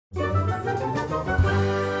Hey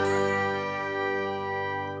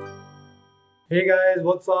guys,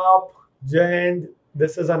 what's up? Jai Hind.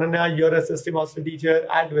 This is Ananya, your SST master teacher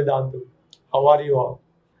at Vedantu. How are you all?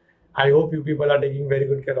 I hope you people are taking very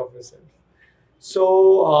good care of yourself.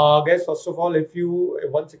 So, guys, first of all, if you,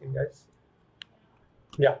 one second, guys.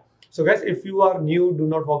 Yeah. So, guys, if you are new, do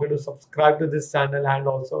not forget to subscribe to this channel and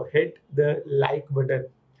also hit the like button.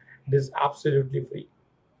 It is absolutely free.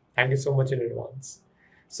 Thank you so much in advance.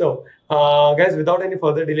 So, guys, without any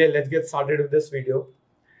further delay, let's get started with this video.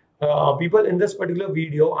 People, in this particular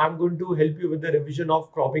video, I'm going to help you with the revision of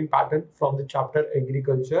cropping pattern from the chapter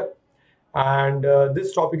agriculture. And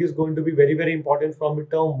this topic is going to be very, very important from a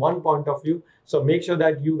term 1 point of view. So make sure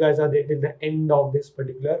that you guys are there till the end of this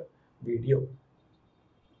particular video.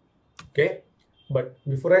 Okay. But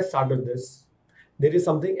before I start with this, there is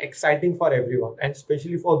something exciting for everyone, and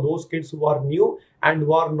especially for those kids who are new and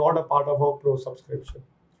who are not a part of our pro subscription.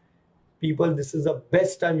 People, this is the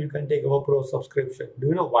best time you can take our pro subscription. Do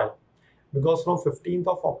you know why? Because from 15th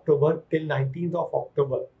of October till 19th of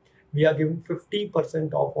October, we are giving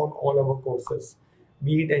 50% off on all our courses,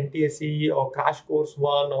 be it NTSE or Crash Course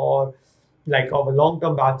 1 or like our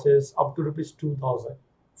long-term batches up to ₹2,000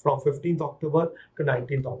 from 15th October to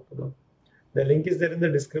 19th October. The link is there in the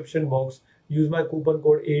description box. Use my coupon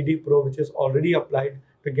code ADPRO, which is already applied,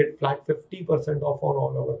 to get flat 50% off on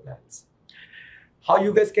all our plans. How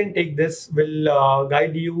you guys can take this will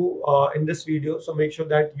guide you in this video. So make sure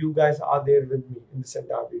that you guys are there with me in this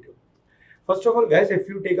entire video. First of all, guys, if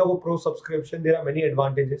you take our pro subscription, there are many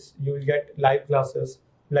advantages. You will get live classes.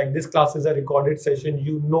 Like this class is a recorded session.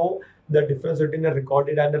 You know the difference between a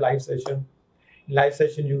recorded and a live session. Live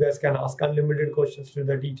session, you guys can ask unlimited questions to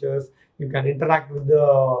the teachers. You can interact with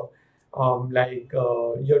the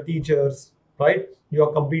your teachers, right? You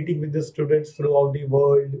are competing with the students throughout the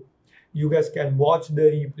world. You guys can watch the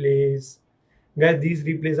replays. Guys, these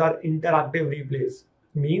replays are interactive replays.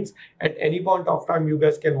 Means at any point of time, you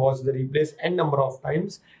guys can watch the replays n number of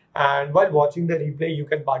times. And while watching the replay, you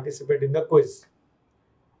can participate in the quiz.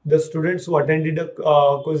 The students who attended the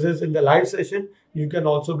quizzes in the live session, you can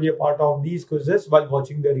also be a part of these quizzes while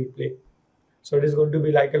watching the replay. So it is going to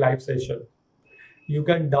be like a live session. You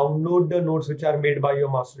can download the notes which are made by your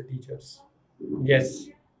master teachers. Yes.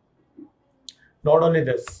 Not only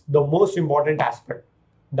this, the most important aspect,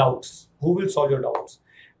 doubts. Who will solve your doubts?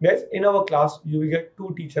 Guys, in our class, you will get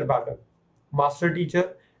 2 teacher pattern, master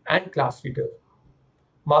teacher and class teacher.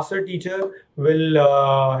 Master teacher will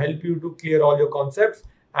help you to clear all your concepts,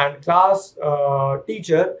 and class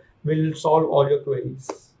teacher will solve all your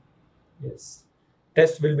queries. Yes.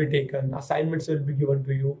 Tests will be taken, assignments will be given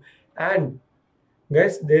to you. And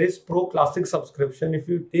guys, there is Pro Classic subscription. If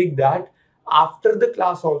you take that, after the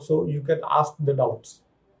class also, you can ask the doubts.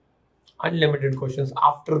 Unlimited questions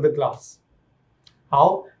after the class.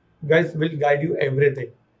 How? Guys will guide you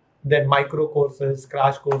everything. Then micro courses,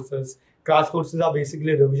 crash courses. Crash courses are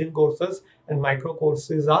basically revision courses, and micro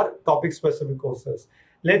courses are topic specific courses.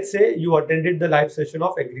 Let's say you attended the live session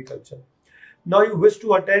of agriculture. Now you wish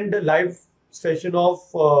to attend the live session of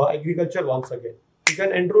agriculture once again. You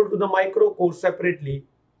can enroll to the micro course separately.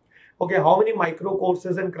 Okay, how many micro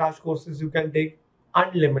courses and crash courses you can take?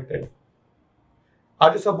 Unlimited.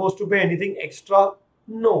 Are you supposed to pay anything extra?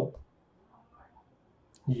 No.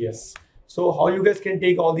 Yes. So how you guys can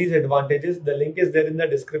take all these advantages? The link is there in the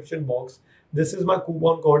description box. This is my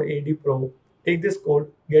coupon code ADPRO. Take this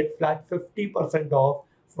code, get flat 50% off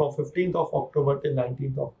from 15th of October till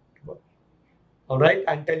 19th of October. Alright,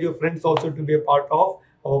 and tell your friends also to be a part of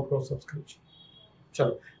our pro subscription.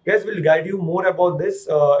 Chalo. Guys, we'll guide you more about this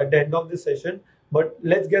at the end of this session. But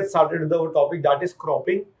let's get started with our topic, that is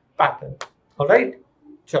cropping pattern. Alright?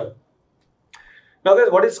 Chalo. Now guys,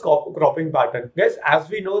 what is cropping pattern? Guys, as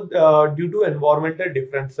we know, due to environmental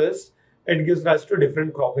differences, it gives rise to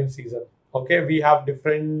different cropping season. Okay, we have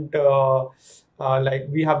different,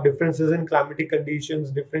 we have differences in climatic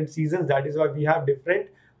conditions, different seasons. That is why we have different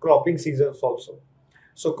cropping seasons also.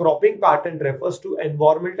 So cropping pattern refers to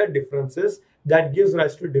environmental differences that gives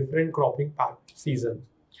rise to different cropping seasons.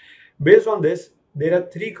 Based on this, there are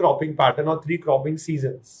 3 cropping pattern or 3 cropping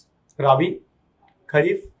seasons: Rabi,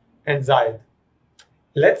 Kharif, and Zaid.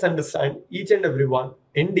 Let's understand each and every one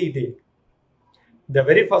in detail. The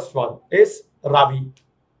very first one is Rabi.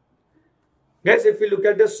 Guys, if we look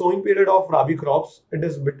at the sowing period of Rabi crops, it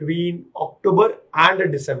is between October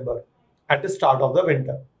and December at the start of the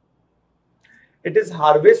winter. It is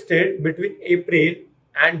harvested between April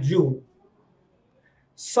and June.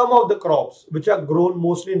 Some of the crops which are grown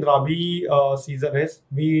mostly in Rabi season is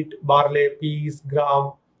wheat, barley, peas,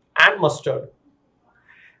 gram, and mustard.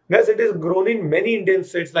 Guys, it is grown in many Indian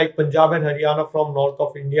states like Punjab and Haryana from north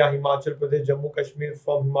of India, Himachal Pradesh, Jammu Kashmir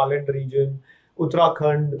from Himalayan region,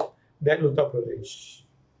 Uttarakhand, then Uttar Pradesh.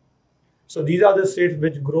 So these are the states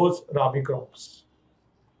which grows Rabi crops.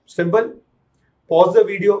 Simple. Pause the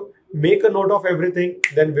video, make a note of everything,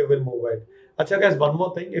 then we will move ahead. Acha guys, one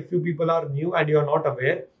more thing. If you people are new and you are not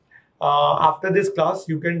aware, after this class,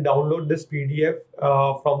 you can download this PDF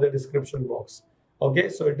from the description box. Okay,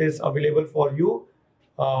 so it is available for you.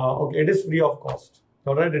 Okay, it is free of cost.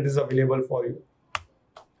 Alright, it is available for you.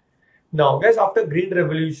 Now, guys, after Green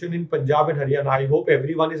Revolution in Punjab and Haryana, I hope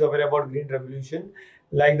everyone is aware about Green Revolution.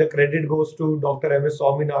 Like the credit goes to Dr. M.S.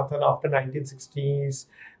 Swaminathan after 1960s.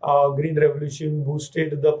 Green Revolution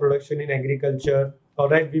boosted the production in agriculture.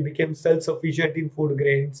 Alright, we became self-sufficient in food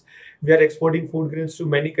grains. We are exporting food grains to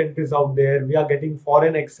many countries out there. We are getting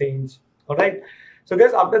foreign exchange. Alright. So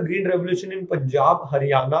guys, after Green Revolution in Punjab,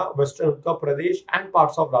 Haryana, Western Uttar Pradesh and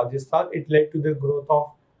parts of Rajasthan, it led to the growth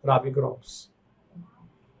of Rabi crops.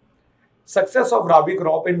 Success of Rabi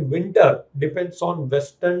crop in winter depends on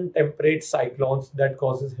western temperate cyclones that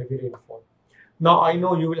causes heavy rainfall. Now, I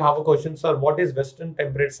know you will have a question, sir, what is western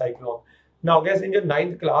temperate cyclone? Now, guys, in your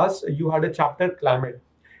 9th class, you had a chapter climate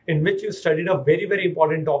in which you studied a very, very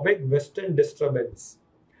important topic, western disturbance,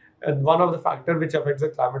 and one of the factors which affects the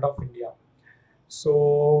climate of India.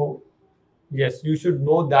 So, yes, you should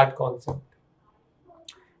know that concept.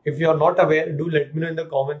 If you are not aware, do let me know in the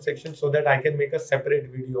comment section so that I can make a separate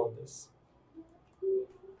video on this.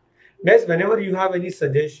 Guys, whenever you have any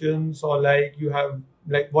suggestions or like you have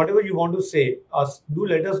like whatever you want to say, do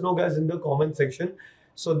let us know guys in the comment section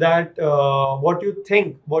so that what you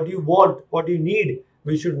think, what you want, what you need,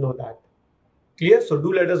 we should know that. Clear? So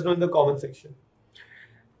do let us know in the comment section.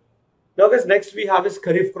 Now guys, next we have is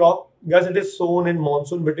Kharif crop. Guys, it is sown in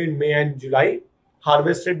monsoon between May and July,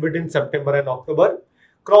 harvested between September and October.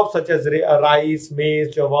 Crops such as rice,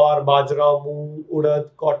 maize, jawar, bajra, moong, urad,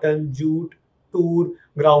 cotton, jute, tur,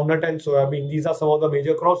 groundnut and soybean. These are some of the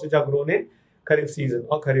major crops which are grown in Kharif season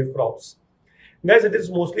or Kharif crops. Guys, it is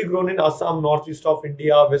mostly grown in Assam, northeast of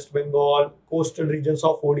India, West Bengal, coastal regions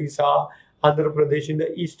of Odisha, Andhra Pradesh, in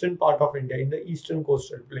the eastern part of India, in the eastern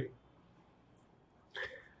coastal plain.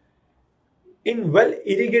 In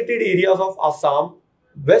well-irrigated areas of Assam,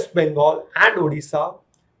 West Bengal and Odisha,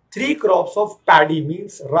 3 crops of paddy,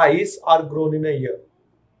 means rice, are grown in a year.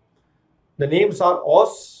 The names are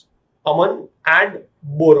Os, Aman and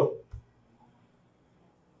Boro.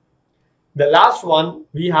 The last one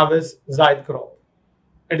we have is Zaid crop.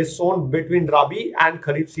 It is sown between Rabi and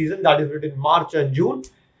Kharif season, that is between March and June.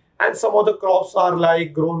 And some of the crops are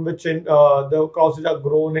like grown which in the crops which are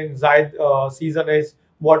grown in Zaid season is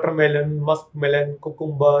watermelon, muskmelon,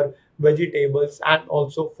 cucumber, vegetables and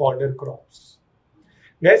also fodder crops.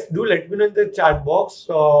 Guys, do let me know in the chat box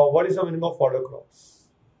what is the meaning of fodder crops.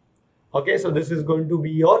 Okay, so this is going to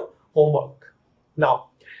be your homework. Now,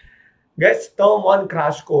 guys, term 1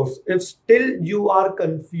 crash course. If still you are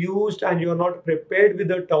confused and you are not prepared with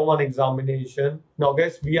the term 1 examination, now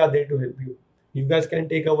guys, we are there to help you. You guys can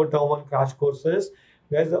take our term 1 crash courses.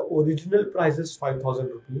 Guys, the original price is 5,000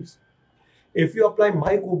 rupees. If you apply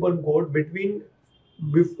my coupon code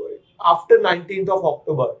after 19th of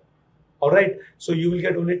October, alright, so you will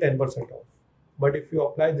get only 10% off. But if you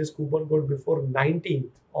apply this coupon code before 19th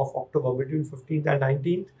of October, between 15th and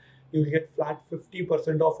 19th, you will get flat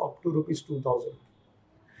 50% off up to rupees 2,000.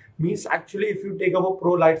 Means actually if you take our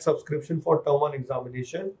Pro Lite subscription for term 1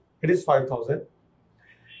 examination, it is 5,000.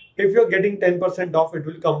 If you are getting 10% off, it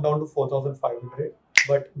will come down to 4,500.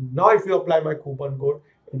 But now if you apply my coupon code,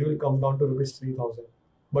 it will come down to rupees 3,000.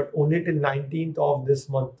 But only till 19th of this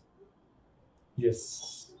month.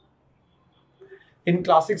 Yes. In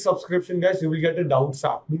classic subscription, guys, you will get a doubts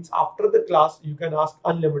app. Means after the class, you can ask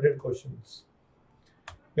unlimited questions.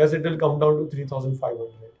 Guys, it will come down to 3,500.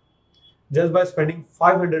 Just by spending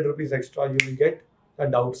 500 rupees extra, you will get a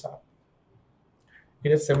doubts app.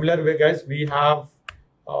 In a similar way, guys, we have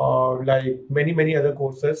like many other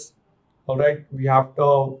courses. Alright, we have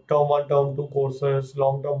term 1, term 2 courses,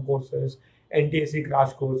 long-term courses, NTSE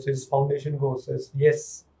crash courses, foundation courses.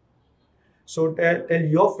 Yes. So tell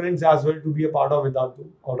your friends as well to be a part of Vedantu.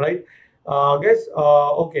 Alright. Guys,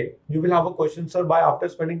 okay. You will have a question, sir, by after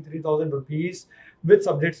spending 3,000 rupees, which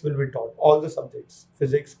subjects will be taught? All the subjects.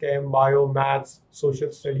 Physics, Chem, Bio, Maths,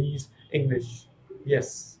 Social Studies, English.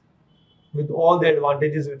 Yes. With all the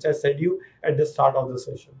advantages which I said you at the start of the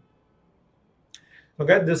session.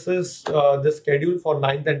 Okay, this is the schedule for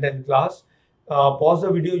 9th and 10th class. Pause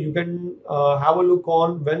the video. You can have a look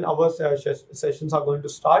on when our sessions are going to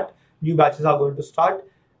start. New batches are going to start.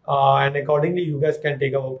 and accordingly you guys can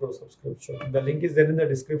take our pro subscription. The link is there in the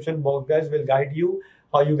description box, guys. Will guide you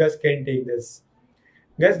how you guys can take this.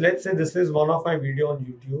 Guys, let's say this is one of my video on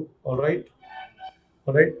YouTube. All right,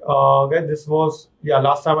 guys, this was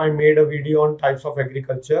last time I made a video on types of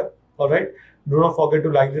agriculture. All right, do not forget to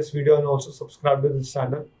like this video and also subscribe to this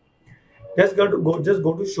channel. Just go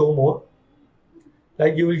to show more.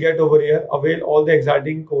 Like, you will get over here, avail all the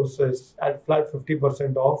exciting courses at flat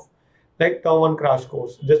 50% off, like Term 1 crash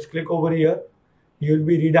course. Just click over here. You will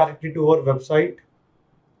be redirected to our website.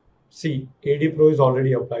 See, AD Pro is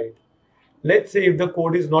already applied. Let's say if the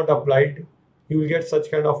code is not applied, you will get such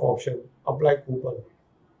kind of option, apply coupon.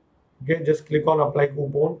 Okay, just click on apply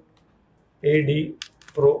coupon, AD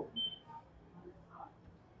Pro,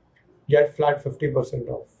 get flat 50%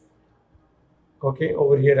 off. Okay,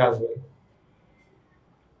 over here as well.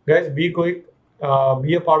 Guys, be quick,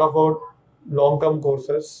 be a part of our long-term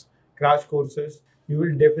courses, crash courses. You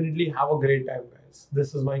will definitely have a great time, guys.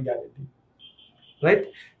 This is my guarantee. Right?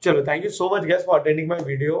 Chalo, thank you so much, guys, for attending my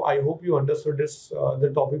video. I hope you understood this,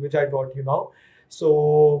 the topic which I taught you now.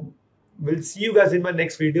 So, we'll see you guys in my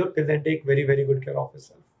next video. Till then, take very, very good care of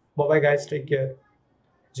yourself. Bye-bye, guys. Take care.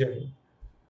 Jai Hind.